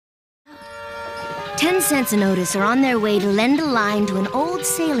10 Cents and Otis are on their way to lend a line to an old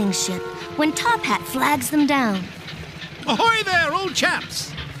sailing ship when Top Hat flags them down. Ahoy there, old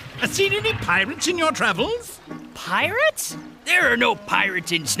chaps! Seen any pirates in your travels? Pirates? There are no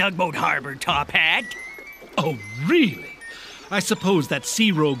pirates in Snugboat Harbor, Top Hat. Oh, really? I suppose that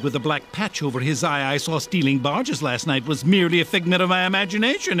sea rogue with a black patch over his eye I saw stealing barges last night was merely a figment of my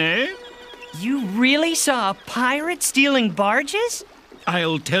imagination, eh? You really saw a pirate stealing barges?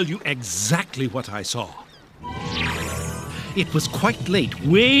 I'll tell you exactly what I saw. It was quite late,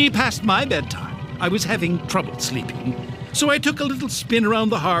 way past my bedtime. I was having trouble sleeping. So I took a little spin around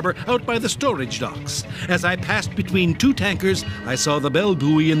the harbor out by the storage docks. As I passed between two tankers, I saw the bell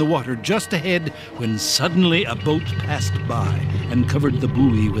buoy in the water just ahead when suddenly a boat passed by and covered the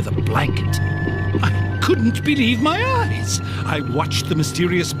buoy with a blanket. I couldn't believe my eyes. I watched the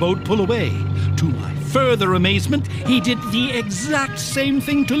mysterious boat pull away. To my further amazement, he did the exact same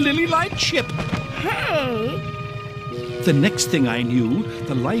thing to Lily Lightship. Hey! The next thing I knew,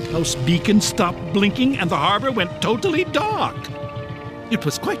 the lighthouse beacon stopped blinking and the harbor went totally dark. It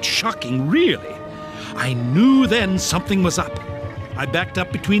was quite shocking, really. I knew then something was up. I backed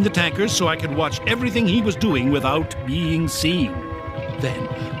up between the tankers so I could watch everything he was doing without being seen. Then,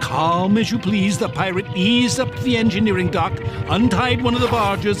 calm as you please, the pirate eased up to the engineering dock, untied one of the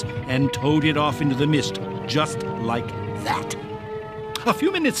barges, and towed it off into the mist, just like that. A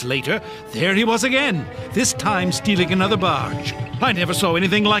few minutes later, there he was again, this time stealing another barge. I never saw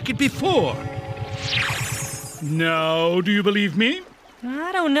anything like it before. Now, do you believe me?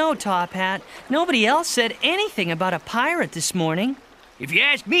 I don't know, Top Hat. Nobody else said anything about a pirate this morning. If you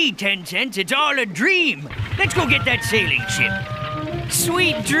ask me, 10 Cents, it's all a dream. Let's go get that sailing ship.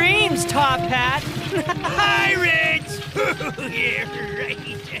 Sweet dreams, Top Hat. Pirates! Yeah, right.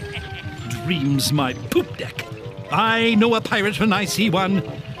 Dreams my poop deck. I know a pirate when I see one.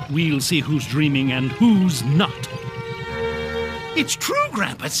 We'll see who's dreaming and who's not. It's true,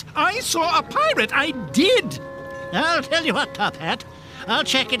 Grampus. I saw a pirate. I did. I'll tell you what, Top Hat. I'll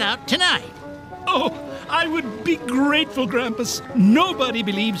check it out tonight. Oh, I would be grateful, Grampus. Nobody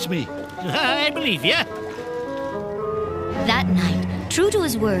believes me. I believe you. That night, true to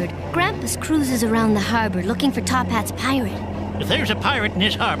his word, Grampus cruises around the harbor looking for Top Hat's pirate. If there's a pirate in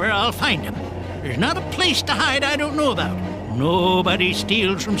this harbor, I'll find him. There's not a place to hide I don't know about. Nobody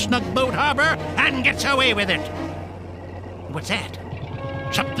steals from Snugboat Harbor and gets away with it. What's that?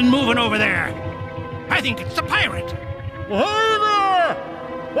 Something moving over there. I think it's the pirate. Hey there!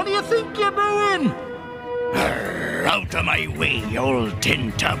 What do you think you're doing? Out of my way, you old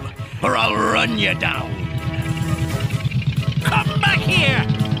tin tub, or I'll run you down. Come back here!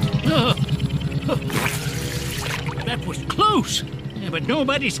 That was close. Yeah, but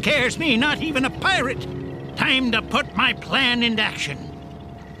nobody scares me, not even a pirate. Time to put my plan into action.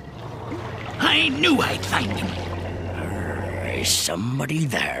 I knew I'd find him. Is somebody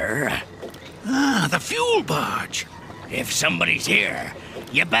there? Ah, the fuel barge. If somebody's here,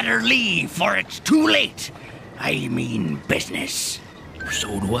 you better leave, for it's too late. I mean business.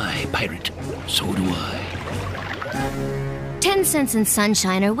 So do I, pirate. So do I. 10 Cents and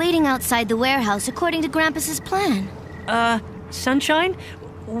Sunshine are waiting outside the warehouse according to Grampus's plan. Sunshine?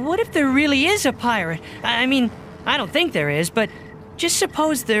 What if there really is a pirate? I mean, I don't think there is, but just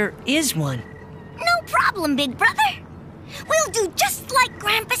suppose there is one. No problem, big brother. We'll do just like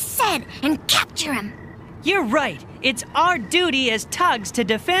Grampus said and capture him. You're right. It's our duty as TUGS to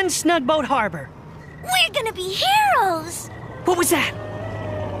defend Snugboat Harbor. We're gonna be heroes. What was that?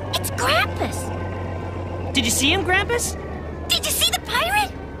 It's Grampus. Did you see him, Grampus? Did you see the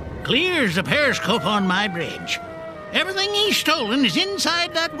pirate? Clear as a periscope on my bridge. Everything he's stolen is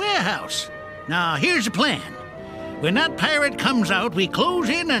inside that warehouse. Now, here's the plan. When that pirate comes out, we close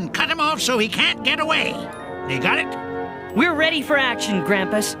in and cut him off so he can't get away. You got it? We're ready for action,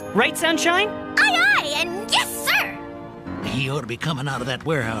 Grampus. Right, Sunshine? Aye, aye, and yes, sir. He ought to be coming out of that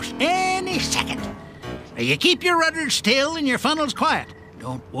warehouse any second. Now, you keep your rudders still and your funnels quiet.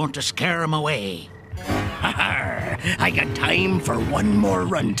 Don't want to scare him away. I got time for one more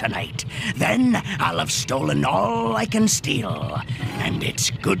run tonight. Then I'll have stolen all I can steal. And it's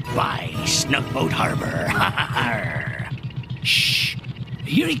goodbye, Snugboat Harbor. Shh.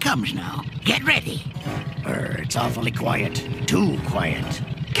 Here he comes now. Get ready. It's awfully quiet. Too quiet.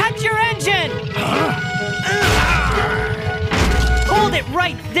 Cut your engine! Hold it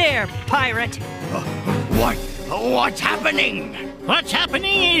right there, pirate! What's happening? What's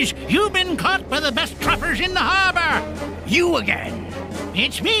happening is you've been caught by the best trappers in the harbor. You again?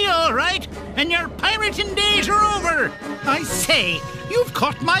 It's me, all right, and your pirating days are over. I say, you've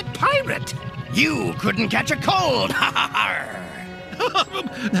caught my pirate. You couldn't catch a cold.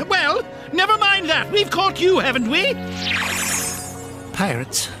 Well, never mind that. We've caught you, haven't we?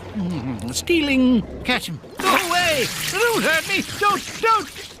 Pirates. Stealing. Catch 'em. Go away! Don't hurt me!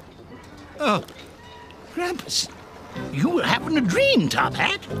 Don't! Oh, Grampus, you were having a dream, Top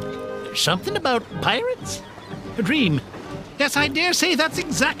Hat. Something about pirates? A dream. Yes, I dare say that's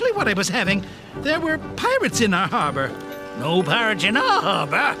exactly what I was having. There were pirates in our harbor. No pirates in our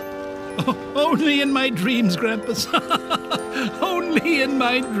harbor. Oh, only in my dreams, Grampus. Only in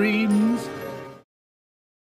my dreams.